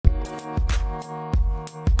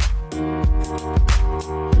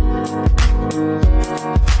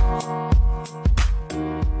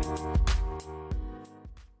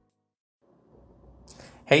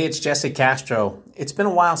Hey, it's Jesse Castro. It's been a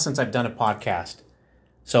while since I've done a podcast.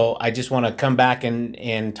 So I just want to come back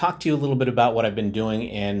and talk to you a little bit about what I've been doing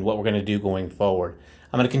and what we're going to do going forward.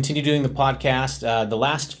 I'm going to continue doing the podcast. The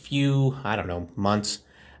last few, months,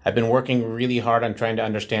 I've been working really hard on trying to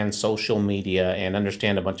understand social media and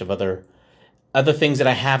understand a bunch of other things that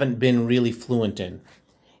I haven't been really fluent in.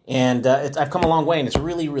 And I've come a long way, and it's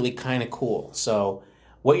really, really kind of cool. So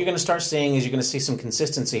what you're going to start seeing is you're going to see some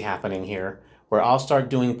consistency happening here, where I'll start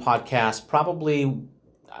doing podcasts probably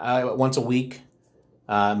once a week,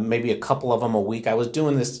 maybe a couple of them a week. I was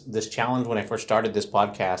doing this challenge when I first started this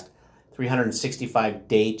podcast,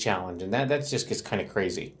 365-day challenge, and that just gets kind of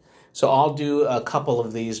crazy. So I'll do a couple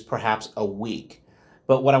of these perhaps a week.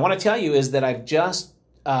 But what I want to tell you is that I've just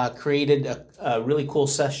created a really cool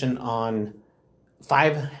session on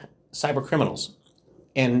 5 cyber criminals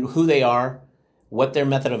and who they are, what their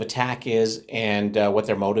method of attack is, and what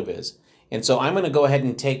their motive is. And so I'm going to go ahead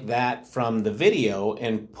and take that from the video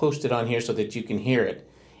and post it on here so that you can hear it.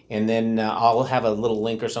 And then I'll have a little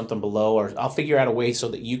link or something below, or I'll figure out a way so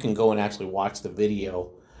that you can go and actually watch the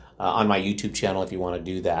video on my YouTube channel if you want to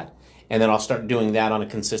do that. And then I'll start doing that on a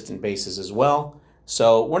consistent basis as well.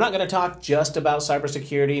 So we're not going to talk just about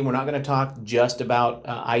cybersecurity. We're not going to talk just about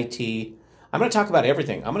IT. I'm going to talk about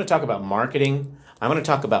everything. I'm going to talk about marketing. I'm going to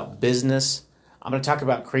talk about business. I'm going to talk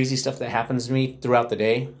about crazy stuff that happens to me throughout the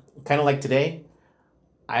day. Kind of like today.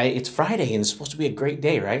 It's Friday and it's supposed to be a great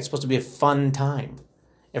day, right? It's supposed to be a fun time.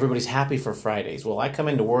 Everybody's happy for Fridays. Well, I come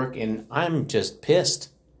into work and I'm just pissed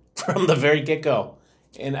from the very get-go.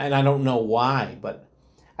 And I don't know why, but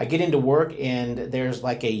I get into work and there's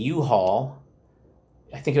like a U-Haul.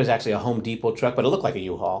 I think it was actually a Home Depot truck, but it looked like a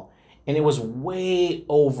U-Haul. And it was way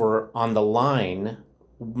over on the line,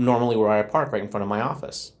 normally where I park right in front of my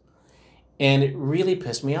office. And it really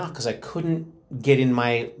pissed me off because I couldn't get in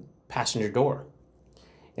my passenger door.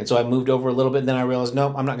 And so I moved over a little bit, and then I realized,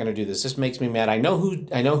 nope, I'm not going to do this. This makes me mad. I know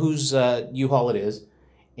whose U-Haul it is,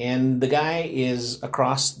 and the guy is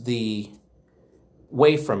across the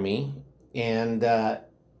way from me, and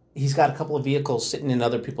he's got a couple of vehicles sitting in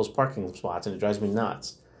other people's parking spots, and it drives me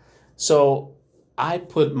nuts. So I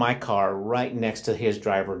put my car right next to his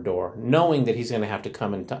driver door, knowing that he's going to have to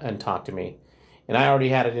come and talk to me. And I already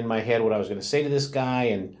had it in my head what I was going to say to this guy,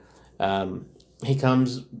 and he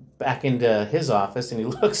comes back into his office and he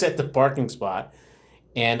looks at the parking spot.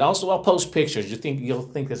 And also, I'll post pictures. You'll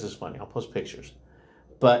think this is funny. I'll post pictures.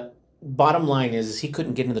 But bottom line is he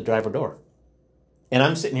couldn't get into the driver door. And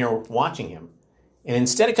I'm sitting here watching him. And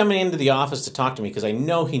instead of coming into the office to talk to me, because I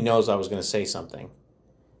know he knows I was going to say something,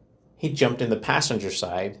 he jumped in the passenger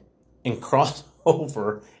side and crossed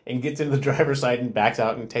over and gets into the driver's side and backs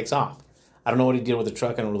out and takes off. I don't know what he did with the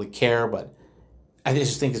truck. I don't really care, but I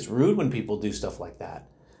just think it's rude when people do stuff like that.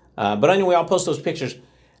 But anyway, I'll post those pictures.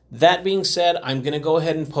 That being said, I'm going to go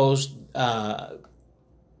ahead and post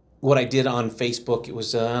what I did on Facebook. It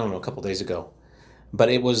was, a couple days ago. But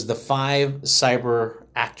it was the 5 cyber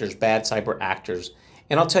actors, bad cyber actors.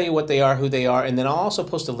 And I'll tell you what they are, who they are, and then I'll also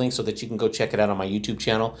post a link so that you can go check it out on my YouTube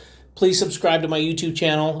channel. Please subscribe to my YouTube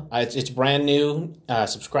channel. It's brand new.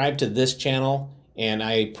 Subscribe to this channel, and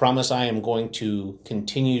I promise I am going to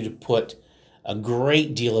continue to put a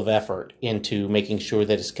great deal of effort into making sure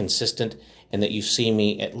that it's consistent and that you see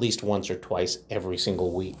me at least once or twice every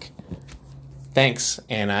single week. Thanks,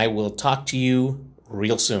 and I will talk to you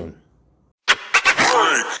real soon.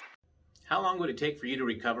 How long would it take for you to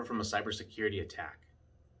recover from a cybersecurity attack?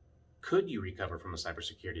 Could you recover from a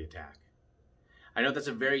cybersecurity attack? I know that's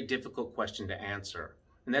a very difficult question to answer,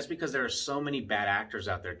 and that's because there are so many bad actors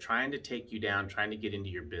out there trying to take you down, trying to get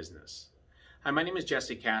into your business. Hi, my name is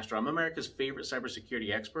Jesse Castro. I'm America's favorite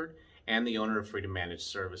cybersecurity expert and the owner of Freedom Managed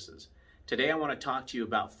Services. Today I want to talk to you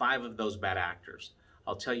about 5 of those bad actors.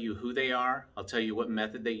 I'll tell you who they are, I'll tell you what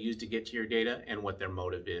method they use to get to your data, and what their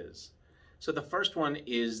motive is. So the first one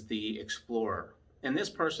is the explorer. And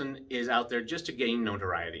this person is out there just to gain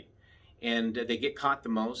notoriety. And they get caught the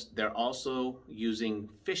most. They're also using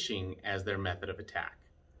phishing as their method of attack.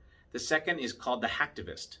 The second is called the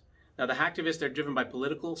hacktivist. Now, the hacktivists, they're driven by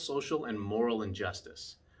political, social, and moral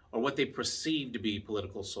injustice, or what they perceive to be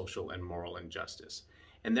political, social, and moral injustice.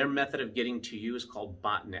 And their method of getting to you is called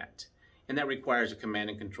botnet, and that requires a command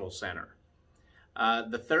and control center.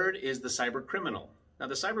 The third is the cyber criminal. Now,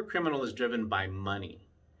 the cyber criminal is driven by money,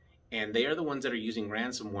 and they are the ones that are using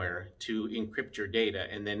ransomware to encrypt your data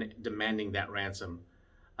and then demanding that ransom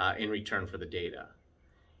in return for the data.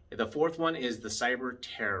 The fourth one is the cyber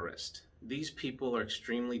terrorist. These people are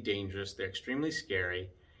extremely dangerous. They're extremely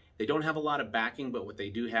scary. They don't have a lot of backing, but what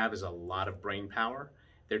they do have is a lot of brain power.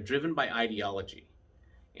 They're driven by ideology.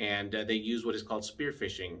 and they use what is called spear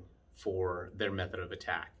phishing for their method of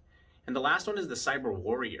attack. And the last one is the cyber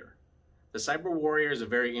warrior. The cyber warrior is a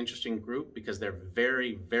very interesting group because they're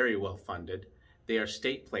very, very well funded. They are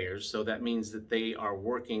state players, so that means that they are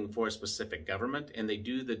working for a specific government, and they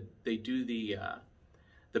do the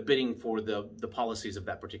bidding for the policies of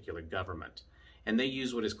that particular government. And they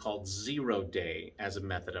use what is called 0 day as a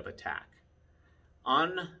method of attack.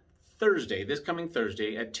 On Thursday, this coming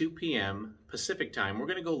Thursday at 2 p.m. Pacific time, we're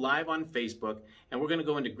going to go live on Facebook, and we're going to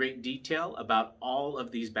go into great detail about all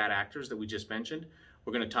of these bad actors that we just mentioned.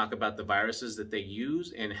 We're going to talk about the viruses that they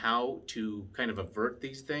use and how to kind of avert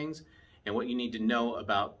these things and what you need to know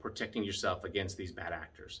about protecting yourself against these bad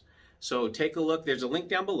actors. So take a look. There's a link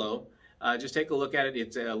down below. Just take a look at it.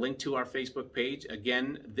 It's a link to our Facebook page.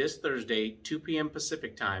 Again, this Thursday, 2 p.m.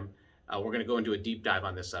 Pacific time, we're going to go into a deep dive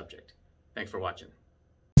on this subject. Thanks for watching.